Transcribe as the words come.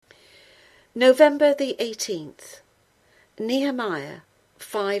November the 18th. Nehemiah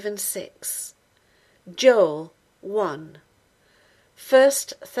 5 and 6. Joel 1. 1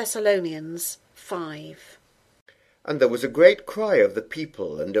 Thessalonians 5. And there was a great cry of the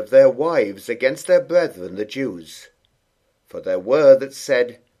people and of their wives against their brethren the Jews. For there were that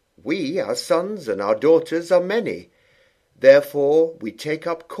said, We, our sons and our daughters, are many. Therefore we take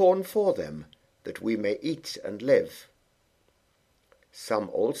up corn for them, that we may eat and live. Some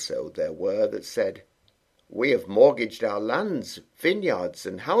also there were that said, We have mortgaged our lands, vineyards,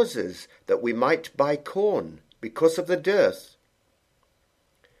 and houses, that we might buy corn, because of the dearth.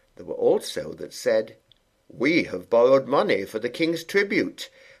 There were also that said, We have borrowed money for the king's tribute,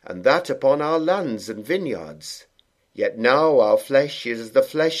 and that upon our lands and vineyards. Yet now our flesh is as the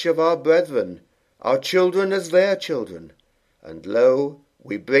flesh of our brethren, our children as their children. And lo,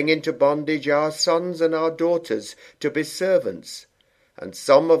 we bring into bondage our sons and our daughters to be servants, and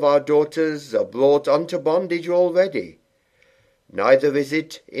some of our daughters are brought unto bondage already. Neither is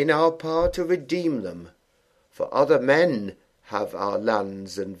it in our power to redeem them, for other men have our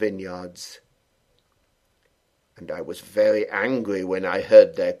lands and vineyards. And I was very angry when I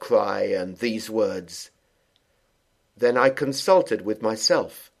heard their cry and these words. Then I consulted with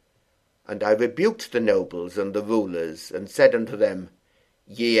myself, and I rebuked the nobles and the rulers, and said unto them,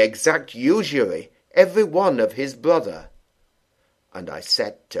 Ye exact usury, every one of his brother. And I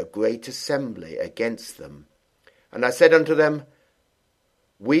set a great assembly against them. And I said unto them,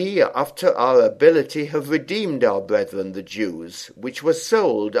 We, after our ability, have redeemed our brethren the Jews, which were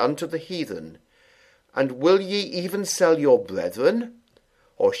sold unto the heathen. And will ye even sell your brethren?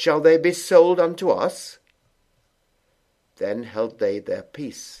 Or shall they be sold unto us? Then held they their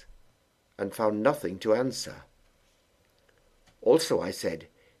peace, and found nothing to answer. Also I said,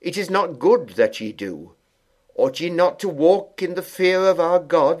 It is not good that ye do. Ought ye not to walk in the fear of our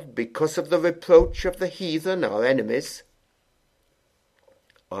God, because of the reproach of the heathen, our enemies?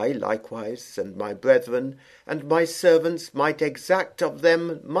 I likewise, and my brethren, and my servants might exact of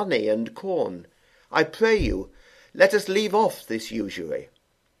them money and corn. I pray you, let us leave off this usury.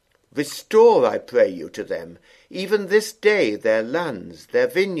 Restore, I pray you, to them, even this day, their lands, their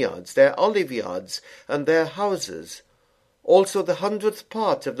vineyards, their oliveyards, and their houses, also the 100th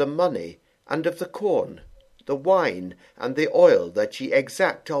part of the money, and of the corn, the wine, and the oil that ye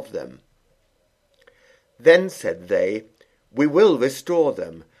exact of them. Then said they, We will restore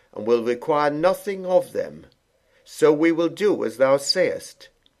them, and will require nothing of them. So we will do as thou sayest.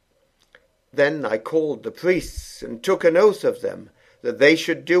 Then I called the priests, and took an oath of them, that they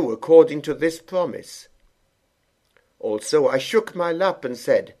should do according to this promise. Also I shook my lap and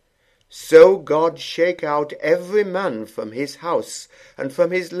said, So God shake out every man from his house, and from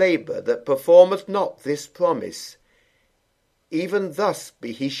his labour that performeth not this promise. Even thus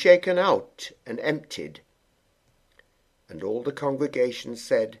be he shaken out and emptied. And all the congregation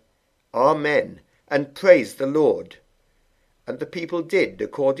said, Amen, and praised the Lord. And the people did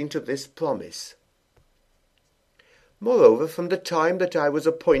according to this promise. Moreover, from the time that I was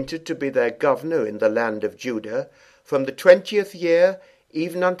appointed to be their governor in the land of Judah, from the 20th year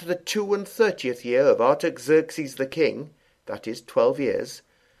even unto the 32 year of Artaxerxes the king, that is 12 years,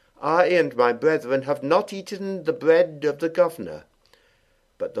 I and my brethren have not eaten the bread of the governor.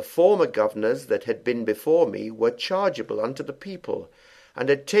 But the former governors that had been before me were chargeable unto the people, and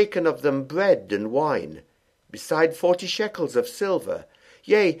had taken of them bread and wine, beside 40 shekels of silver.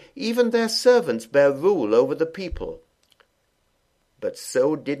 Yea, even their servants bare rule over the people. But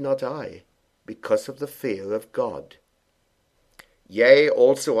so did not I, because of the fear of God. Yea,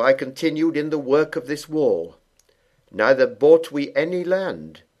 also I continued in the work of this wall. Neither bought we any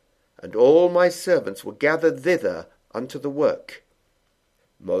land, and all my servants were gathered thither unto the work.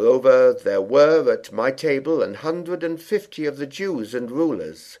 Moreover, there were at my table 150 of the Jews and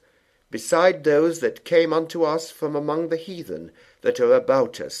rulers, beside those that came unto us from among the heathen that are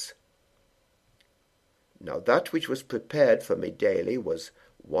about us. Now that which was prepared for me daily was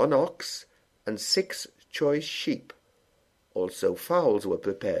 1 ox and 6 choice sheep. Also fowls were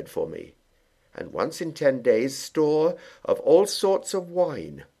prepared for me, and once in 10 days store of all sorts of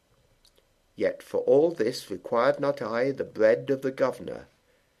wine. Yet for all this required not I the bread of the governor,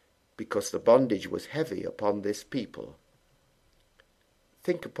 because the bondage was heavy upon this people.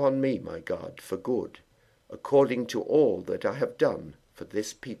 Think upon me, my God, for good, according to all that I have done for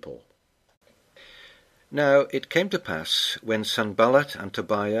this people. Now it came to pass, when Sanballat and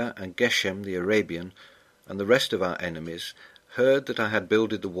Tobiah and Geshem the Arabian and the rest of our enemies heard that I had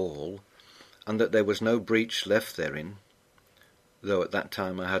builded the wall, and that there was no breach left therein, though at that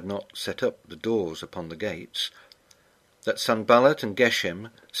time I had not set up the doors upon the gates, that Sanballat and Geshem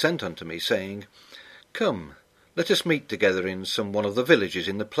sent unto me, saying, Come, let us meet together in some one of the villages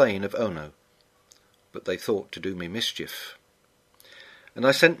in the plain of Ono. But they thought to do me mischief. And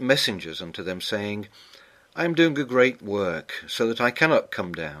I sent messengers unto them, saying, I am doing a great work, so that I cannot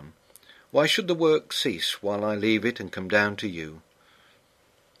come down. Why should the work cease while I leave it and come down to you?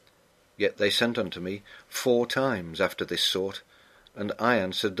 Yet they sent unto me 4 times after this sort, and I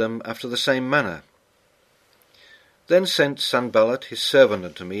answered them after the same manner. Then sent Sanballat his servant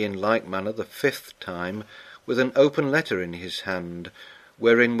unto me in like manner the 5th time, with an open letter in his hand,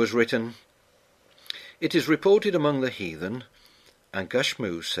 wherein was written, It is reported among the heathen, and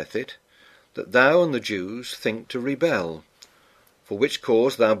Gashmu saith it, that thou and the Jews think to rebel, for which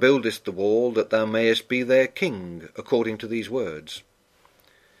cause thou buildest the wall, that thou mayest be their king, according to these words.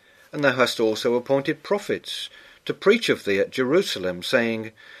 And thou hast also appointed prophets to preach of thee at Jerusalem,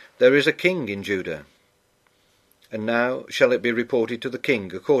 saying, There is a king in Judah. And now shall it be reported to the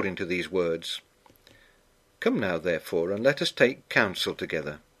king according to these words. Come now, therefore, and let us take counsel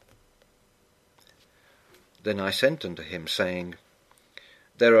together. Then I sent unto him, saying,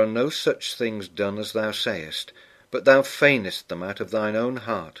 There are no such things done as thou sayest, but thou feignest them out of thine own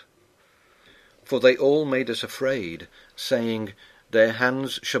heart. For they all made us afraid, saying, Their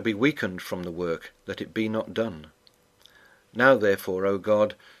hands shall be weakened from the work, that it be not done. Now therefore, O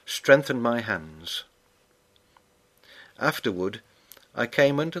God, strengthen my hands. Afterward I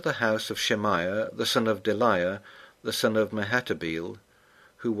came unto the house of Shemaiah, the son of Deliah, the son of Mehetabeel,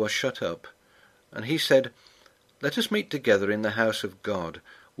 who was shut up, and he said, Let us meet together in the house of God,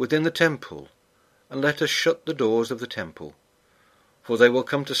 within the temple, and let us shut the doors of the temple. For they will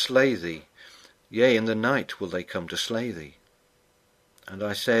come to slay thee, yea, in the night will they come to slay thee. And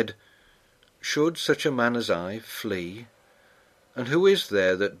I said, Should such a man as I flee? And who is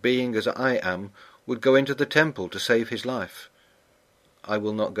there that, being as I am, would go into the temple to save his life? I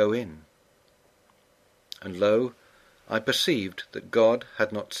will not go in. And lo, I perceived that God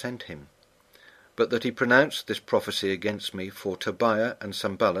had not sent him, but that he pronounced this prophecy against me, for Tobiah and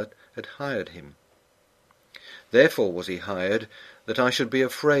Sanballat had hired him. Therefore was he hired, that I should be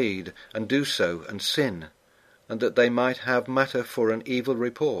afraid, and do so, and sin, and that they might have matter for an evil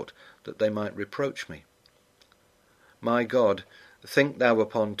report, that they might reproach me. My God, think thou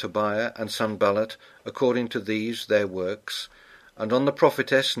upon Tobiah and Sanballat according to these their works, and on the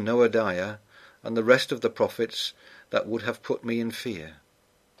prophetess Noadiah, and the rest of the prophets that would have put me in fear.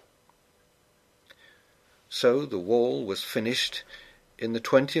 So the wall was finished in the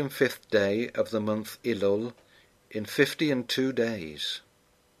 25th day of the month Elul, in 52 days.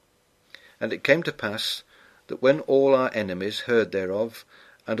 And it came to pass that when all our enemies heard thereof,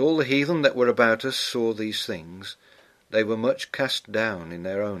 and all the heathen that were about us saw these things, they were much cast down in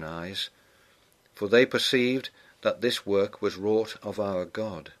their own eyes, for they perceived that this work was wrought of our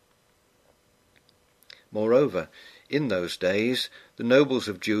God. Moreover, in those days the nobles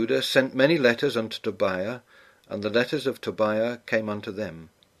of Judah sent many letters unto Tobiah, and the letters of Tobiah came unto them.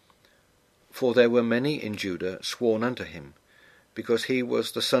 For there were many in Judah sworn unto him, because he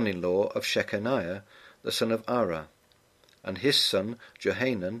was the son-in-law of Shechaniah, the son of Arah, and his son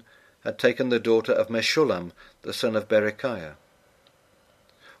Johanan had taken the daughter of Meshullam, the son of Berechiah.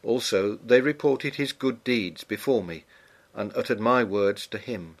 Also they reported his good deeds before me, and uttered my words to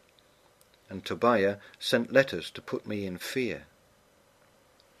him. And Tobiah sent letters to put me in fear.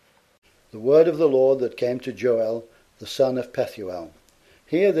 The word of the Lord that came to Joel, the son of Pethuel.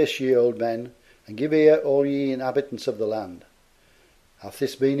 Hear this, ye old men, and give ear, all ye inhabitants of the land. Hath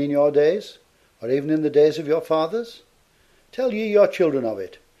this been in your days, or even in the days of your fathers? Tell ye your children of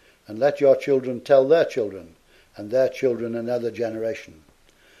it, and let your children tell their children, and their children another generation.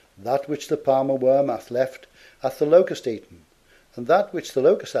 That which the palmer worm hath left hath the locust eaten, and that which the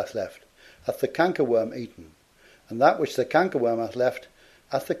locust hath left hath the cankerworm eaten, and that which the cankerworm hath left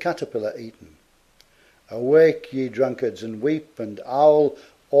hath the caterpillar eaten. Awake, ye drunkards, and weep, and howl,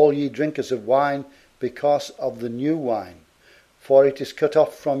 all ye drinkers of wine, because of the new wine. For it is cut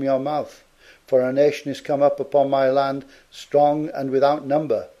off from your mouth. For a nation is come up upon my land, strong and without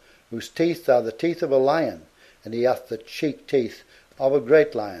number, whose teeth are the teeth of a lion, and he hath the cheek teeth of a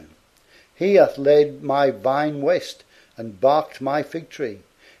great lion. He hath laid my vine waste, and barked my fig tree.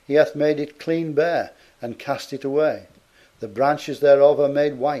 He hath made it clean bare, and cast it away. The branches thereof are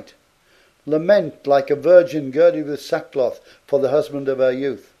made white. Lament like a virgin girded with sackcloth for the husband of her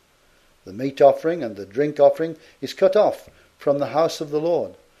youth. The meat offering and the drink offering is cut off from the house of the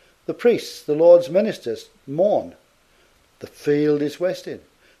Lord. The priests, the Lord's ministers, mourn. The field is wasted,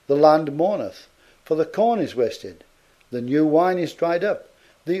 the land mourneth, for the corn is wasted. The new wine is dried up,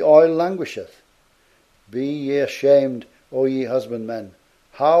 the oil languisheth. Be ye ashamed, O ye husbandmen.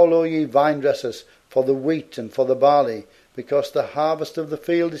 Howl, O ye vine dressers, for the wheat and for the barley, because the harvest of the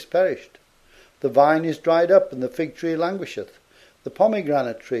field is perished. The vine is dried up, and the fig tree languisheth. The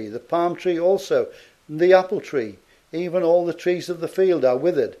pomegranate tree, the palm tree also, and the apple tree, even all the trees of the field are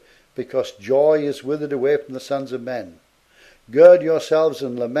withered, because joy is withered away from the sons of men. Gird yourselves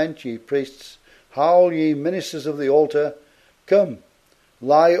and lament, ye priests. Howl, ye ministers of the altar. Come,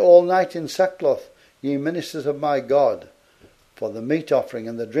 lie all night in sackcloth, ye ministers of my God. For the meat offering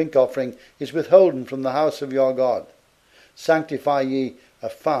and the drink offering is withholden from the house of your God. Sanctify ye a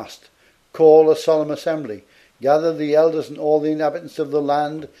fast, call a solemn assembly, gather the elders and all the inhabitants of the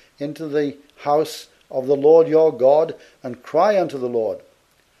land into the house of the Lord your God, and cry unto the Lord.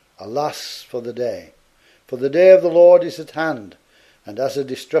 Alas for the day of the Lord is at hand, and as a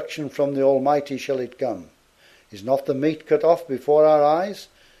destruction from the Almighty shall it come. Is not the meat cut off before our eyes?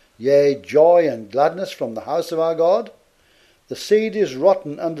 Yea, joy and gladness from the house of our God? The seed is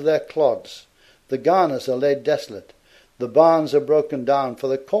rotten under their clods, the garners are laid desolate, the barns are broken down, for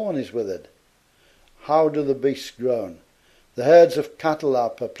the corn is withered. How do the beasts groan? The herds of cattle are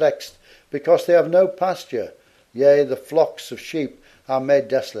perplexed, because they have no pasture. Yea, the flocks of sheep are made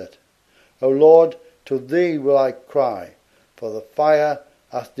desolate. O Lord, to thee will I cry, for the fire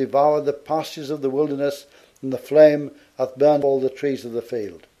hath devoured the pastures of the wilderness, and the flame hath burned all the trees of the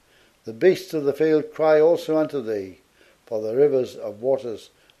field. The beasts of the field cry also unto thee, for the rivers of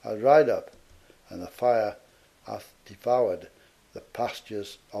waters are dried up, and the fire hath devoured the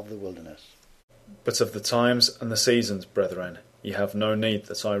pastures of the wilderness. But of the times and the seasons, brethren, ye have no need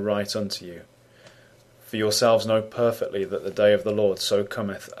that I write unto you. For yourselves know perfectly that the day of the Lord so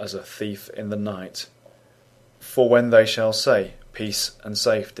cometh as a thief in the night. For when they shall say, Peace and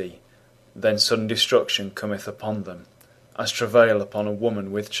safety, then sudden destruction cometh upon them, as travail upon a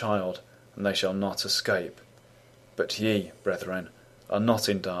woman with child, and they shall not escape. But ye, brethren, are not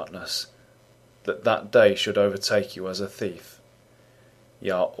in darkness, that that day should overtake you as a thief. Ye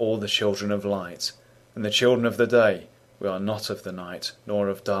are all the children of light, and the children of the day. We are not of the night, nor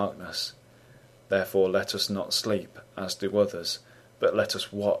of darkness. Therefore let us not sleep, as do others, but let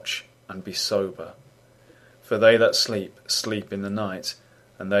us watch and be sober. For they that sleep, sleep in the night,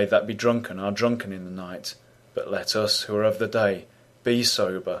 and they that be drunken are drunken in the night. But let us, who are of the day, be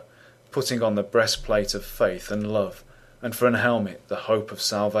sober, putting on the breastplate of faith and love, and for an helmet the hope of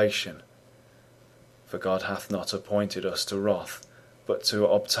salvation. For God hath not appointed us to wrath, but to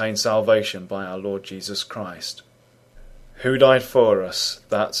obtain salvation by our Lord Jesus Christ, who died for us,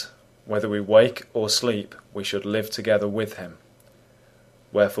 that, whether we wake or sleep, we should live together with him.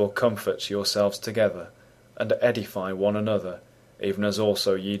 Wherefore comfort yourselves together, and edify one another, even as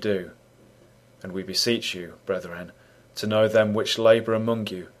also ye do. And we beseech you, brethren, to know them which labour among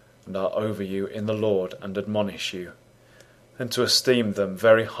you, and are over you in the Lord, and admonish you, and to esteem them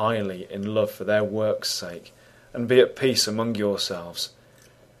very highly in love for their work's sake, and be at peace among yourselves.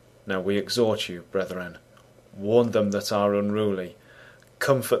 Now we exhort you, brethren, warn them that are unruly,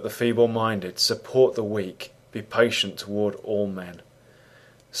 comfort the feeble-minded, support the weak, be patient toward all men.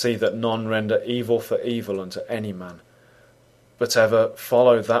 See that none render evil for evil unto any man, but ever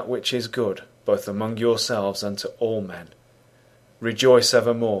follow that which is good, both among yourselves and to all men. Rejoice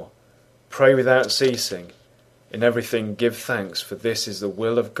evermore, pray without ceasing, in everything give thanks, for this is the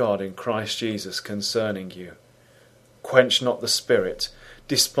will of God in Christ Jesus concerning you. Quench not the spirit,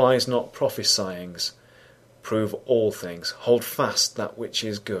 despise not prophesyings, prove all things, hold fast that which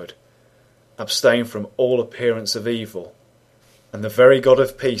is good, abstain from all appearance of evil, and the very God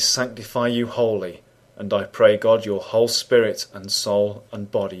of peace sanctify you wholly. And I pray God your whole spirit and soul and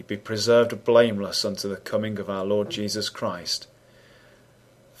body be preserved blameless unto the coming of our Lord Jesus Christ.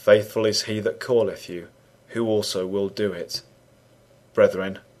 Faithful is he that calleth you, who also will do it.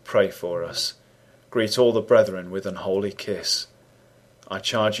 Brethren, pray for us. Greet all the brethren with an holy kiss. I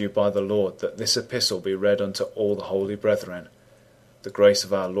charge you by the Lord that this epistle be read unto all the holy brethren. The grace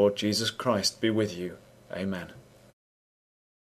of our Lord Jesus Christ be with you. Amen.